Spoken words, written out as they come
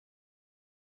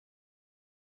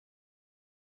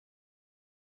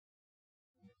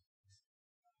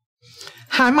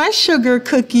Hi, my sugar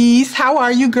cookies. How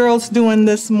are you girls doing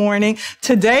this morning?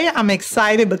 Today, I'm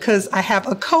excited because I have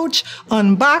a Coach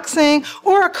unboxing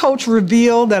or a Coach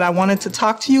reveal that I wanted to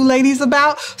talk to you ladies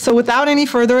about. So without any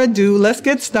further ado, let's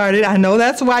get started. I know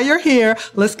that's why you're here.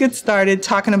 Let's get started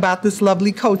talking about this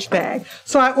lovely Coach bag.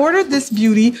 So I ordered this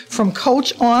beauty from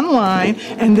Coach online,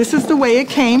 and this is the way it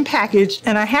came packaged.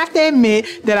 And I have to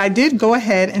admit that I did go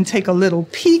ahead and take a little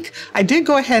peek. I did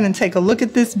go ahead and take a look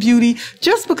at this beauty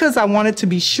just because I wanted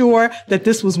to be sure that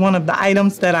this was one of the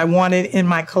items that I wanted in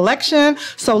my collection.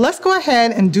 So let's go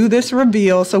ahead and do this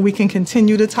reveal so we can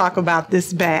continue to talk about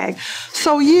this bag.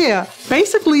 So yeah,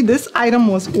 basically this item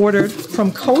was ordered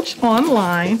from Coach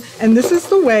online, and this is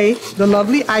the way the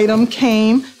lovely item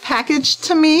came packaged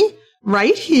to me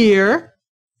right here.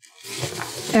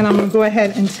 And I'm gonna go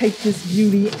ahead and take this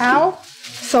beauty out.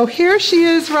 So here she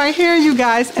is right here, you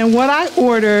guys. And what I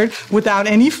ordered, without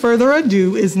any further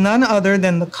ado, is none other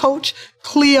than the Coach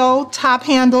Kleo top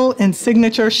handle and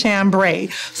signature chambray.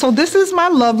 So this is my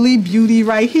lovely beauty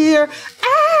right here.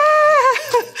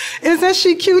 Ah! Isn't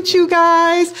she cute, you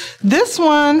guys? This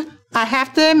one, I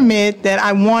have to admit that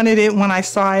I wanted it when I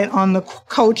saw it on the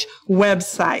Coach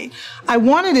website. I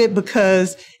wanted it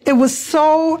because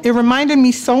it reminded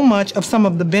me so much of some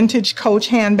of the vintage Coach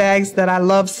handbags that I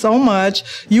love so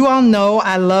much. You all know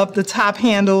I love the top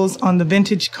handles on the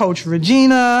vintage Coach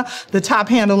Regina, the top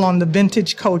handle on the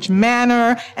vintage Coach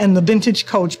Manor, and the vintage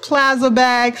Coach Plaza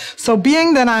bag. So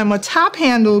being that I'm a top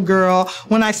handle girl,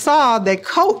 when I saw that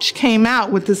Coach came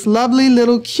out with this lovely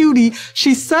little cutie,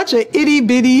 she's such a itty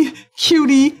bitty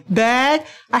cutie bag,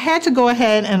 I had to go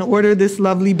ahead and order this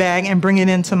lovely bag and bring it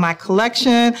into my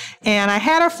collection. And I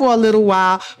had her for a little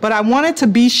while, but I wanted to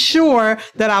be sure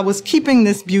that I was keeping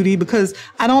this beauty because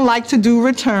I don't like to do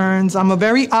returns. I'm a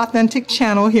very authentic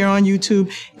channel here on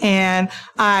YouTube, and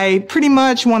I pretty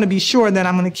much want to be sure that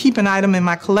I'm going to keep an item in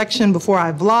my collection before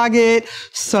I vlog it.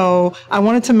 So I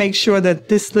wanted to make sure that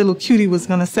this little cutie was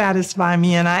going to satisfy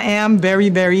me, and I am very,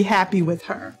 very happy with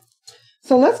her.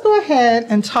 So let's go ahead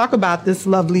and talk about this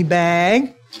lovely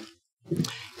bag.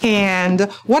 And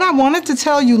what I wanted to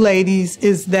tell you ladies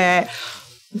is that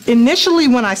initially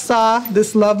when I saw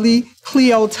this lovely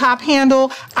Kleo top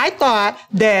handle, I thought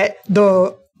that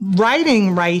the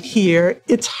writing right here,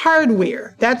 it's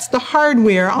hardware. That's the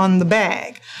hardware on the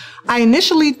bag. I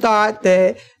initially thought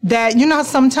that you know,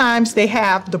 sometimes they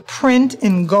have the print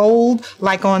in gold,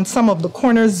 like on some of the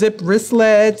corner zip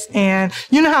wristlets. And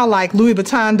you know how like Louis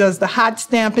Vuitton does the hot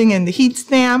stamping and the heat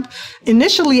stamp?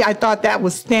 Initially, I thought that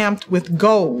was stamped with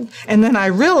gold. And then I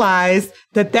realized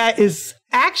that that is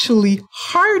actually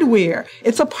hardware.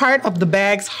 It's a part of the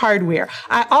bag's hardware.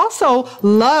 I also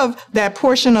love that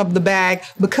portion of the bag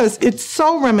because it's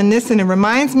so reminiscent. It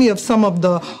reminds me of some of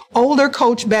the older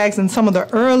Coach bags and some of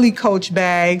the early Coach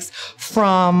bags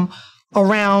from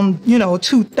around,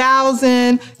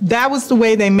 2000. That was the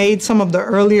way they made some of the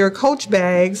earlier Coach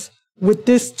bags with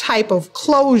this type of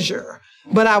closure.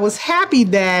 But I was happy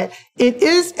that it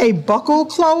is a buckle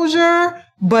closure,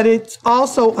 but it's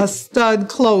also a stud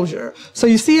closure. So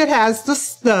you see it has the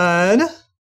stud,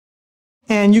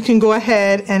 and you can go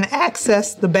ahead and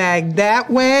access the bag that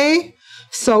way.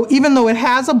 So even though it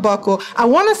has a buckle, I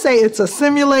want to say it's a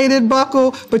simulated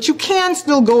buckle, but you can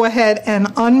still go ahead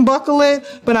and unbuckle it.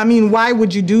 But I mean, why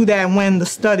would you do that when the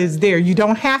stud is there? You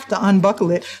don't have to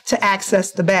unbuckle it to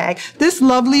access the bag. This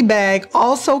lovely bag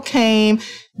also came,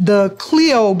 the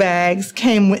Kleo bags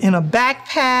came in a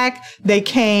backpack. They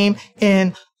came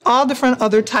in all different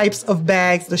other types of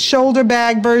bags, the shoulder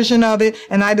bag version of it,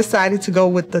 and I decided to go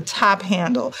with the top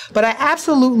handle. But I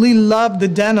absolutely love the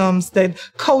denims that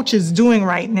Coach is doing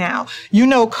right now. You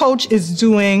know, Coach is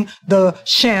doing the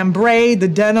chambray, the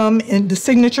denim, in the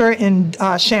signature in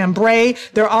chambray.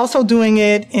 They're also doing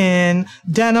it in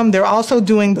denim. They're also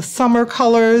doing the summer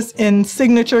colors in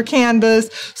signature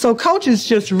canvas. So Coach is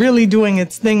just really doing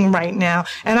its thing right now.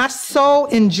 And I so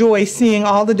enjoy seeing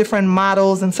all the different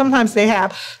models, and sometimes they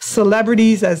have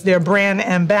celebrities as their brand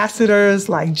ambassadors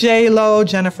like J-Lo,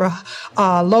 Jennifer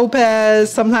Lopez.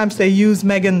 Sometimes they use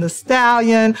Megan Thee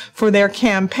Stallion for their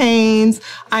campaigns.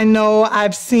 I know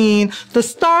I've seen the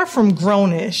star from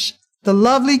Grownish, the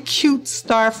lovely, cute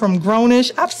star from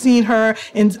Grownish. I've seen her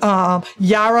in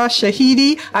Yara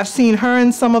Shahidi. I've seen her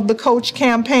in some of the Coach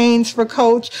campaigns for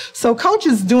Coach. So Coach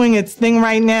is doing its thing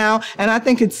right now, and I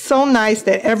think it's so nice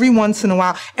that every once in a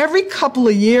while, every couple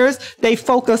of years, they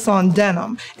focus on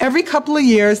denim. Every couple of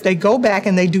years, they go back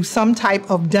and they do some type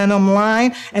of denim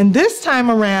line. And this time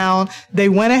around, they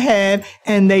went ahead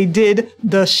and they did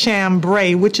the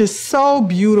chambray, which is so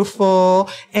beautiful,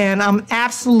 and I'm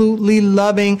absolutely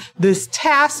loving this this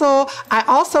tassel. I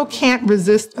also can't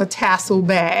resist a tassel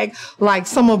bag, like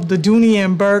some of the Dooney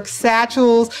and Burke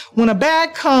satchels. When a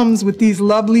bag comes with these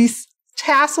lovely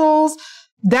tassels,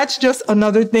 that's just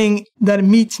another thing that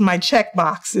meets my check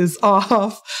boxes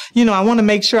off. You know, I want to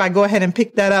make sure I go ahead and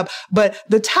pick that up. But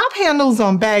the top handles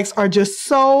on bags are just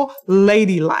so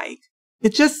ladylike.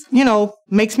 It just, you know,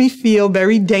 makes me feel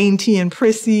very dainty and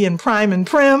prissy and prime and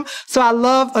prim. So I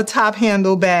love a top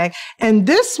handle bag. And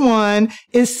this one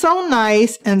is so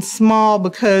nice and small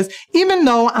because even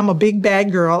though I'm a big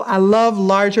bag girl, I love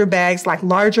larger bags, like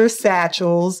larger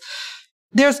satchels.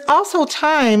 There's also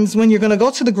times when you're going to go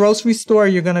to the grocery store,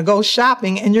 you're going to go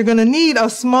shopping, and you're going to need a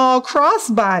small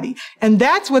crossbody. And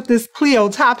that's what this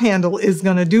Kleo top handle is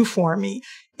going to do for me.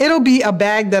 It'll be a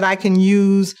bag that I can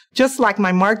use just like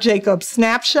my Marc Jacobs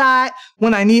Snapshot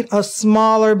when I need a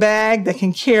smaller bag that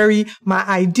can carry my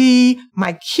ID,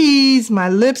 my keys, my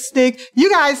lipstick.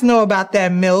 You guys know about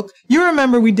that milk. You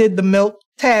remember we did the milk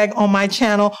tag on my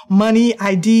channel, money,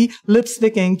 ID,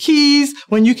 lipstick, and keys,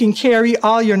 when you can carry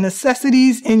all your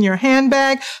necessities in your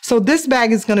handbag. So this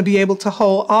bag is going to be able to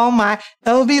hold all my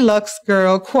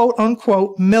lvluxegirl, quote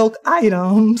unquote, milk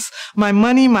items, my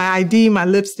money, my ID, my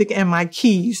lipstick, and my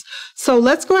keys. So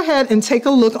let's go ahead and take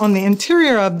a look on the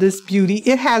interior of this beauty.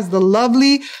 It has the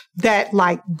lovely, that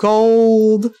like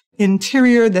gold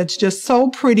interior that's just so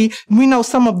pretty. We know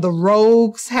some of the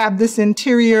Rogues have this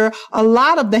interior. A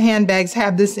lot of the handbags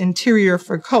have this interior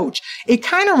for Coach. It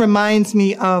kind of reminds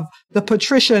me of the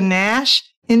Patricia Nash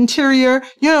interior.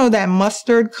 You know, that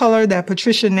mustard color that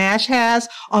Patricia Nash has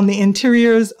on the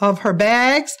interiors of her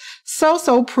bags.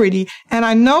 So pretty. And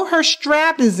I know her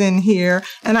strap is in here,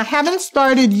 and I haven't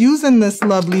started using this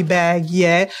lovely bag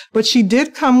yet, but she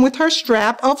did come with her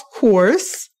strap, of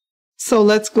course. So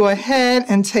let's go ahead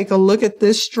and take a look at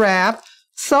this strap.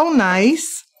 So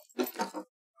nice.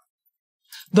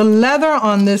 The leather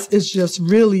on this is just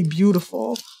really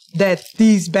beautiful that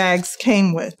these bags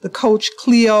came with, the Coach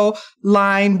Kleo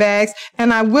line bags.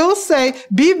 And I will say,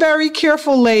 be very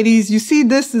careful, ladies. You see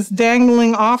this is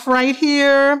dangling off right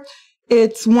here.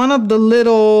 It's one of the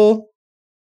little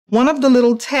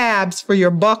tabs for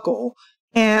your buckle.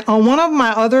 And on one of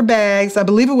my other bags, I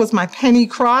believe it was my penny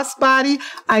crossbody,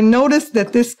 I noticed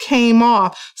that this came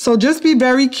off. So just be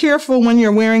very careful when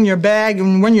you're wearing your bag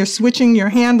and when you're switching your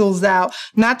handles out,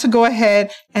 not to go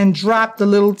ahead and drop the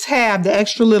little tab, the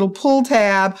extra little pull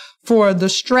tab for the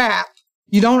strap.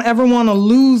 You don't ever want to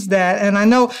lose that. And I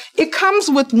know it comes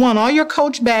with one. All your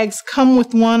Coach bags come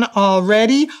with one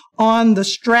already on the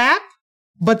strap.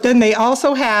 But then they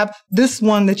also have this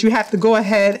one that you have to go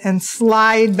ahead and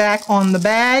slide back on the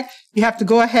bag. You have to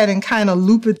go ahead and kind of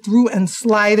loop it through and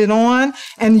slide it on.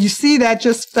 And you see that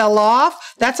just fell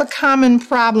off. That's a common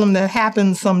problem that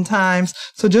happens sometimes.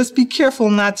 So just be careful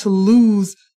not to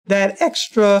lose that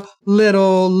extra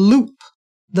little loop,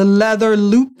 the leather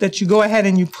loop that you go ahead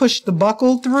and you push the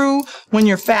buckle through when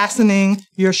you're fastening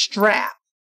your strap.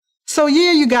 So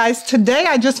yeah, you guys, today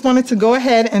I just wanted to go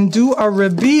ahead and do a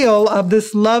reveal of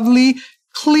this lovely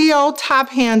Kleo top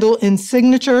handle in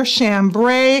signature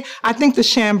chambray. I think the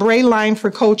chambray line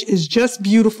for Coach is just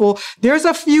beautiful. There's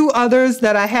a few others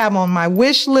that I have on my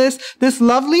wish list. This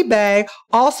lovely bag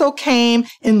also came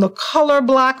in the color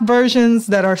block versions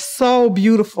that are so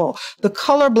beautiful. The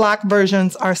color block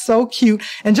versions are so cute.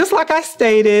 And just like I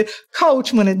stated,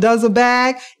 Coach, when it does a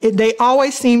bag, they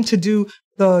always seem to do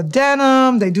the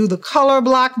denim, they do the color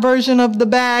block version of the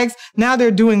bags. Now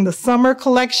they're doing the summer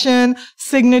collection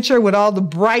signature with all the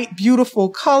bright, beautiful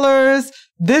colors.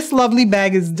 This lovely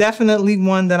bag is definitely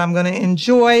one that I'm going to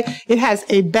enjoy. It has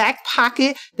a back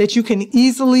pocket that you can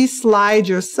easily slide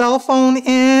your cell phone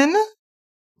in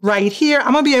right here.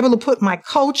 I'm going to be able to put my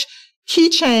Coach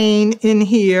keychain in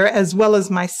here as well as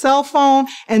my cell phone.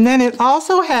 And then it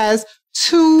also has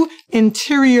 2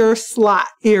 interior slot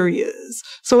areas.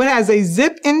 So it has a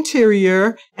zip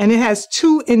interior and it has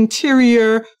 2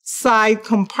 interior side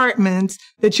compartments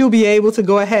that you'll be able to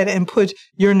go ahead and put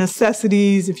your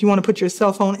necessities if you want to put your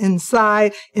cell phone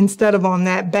inside instead of on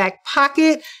that back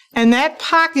pocket. And that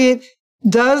pocket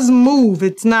does move.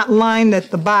 It's not lined at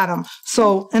the bottom.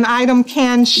 So an item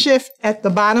can shift at the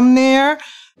bottom there.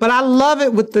 But I love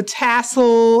it with the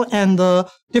tassel and the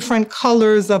different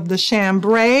colors of the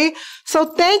chambray. So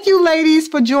thank you, ladies,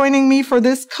 for joining me for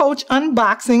this Coach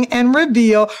unboxing and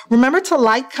reveal. Remember to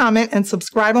like, comment, and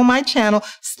subscribe on my channel.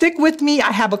 Stick with me.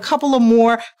 I have a couple of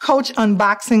more Coach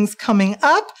unboxings coming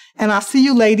up, and I'll see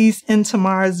you ladies in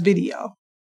tomorrow's video.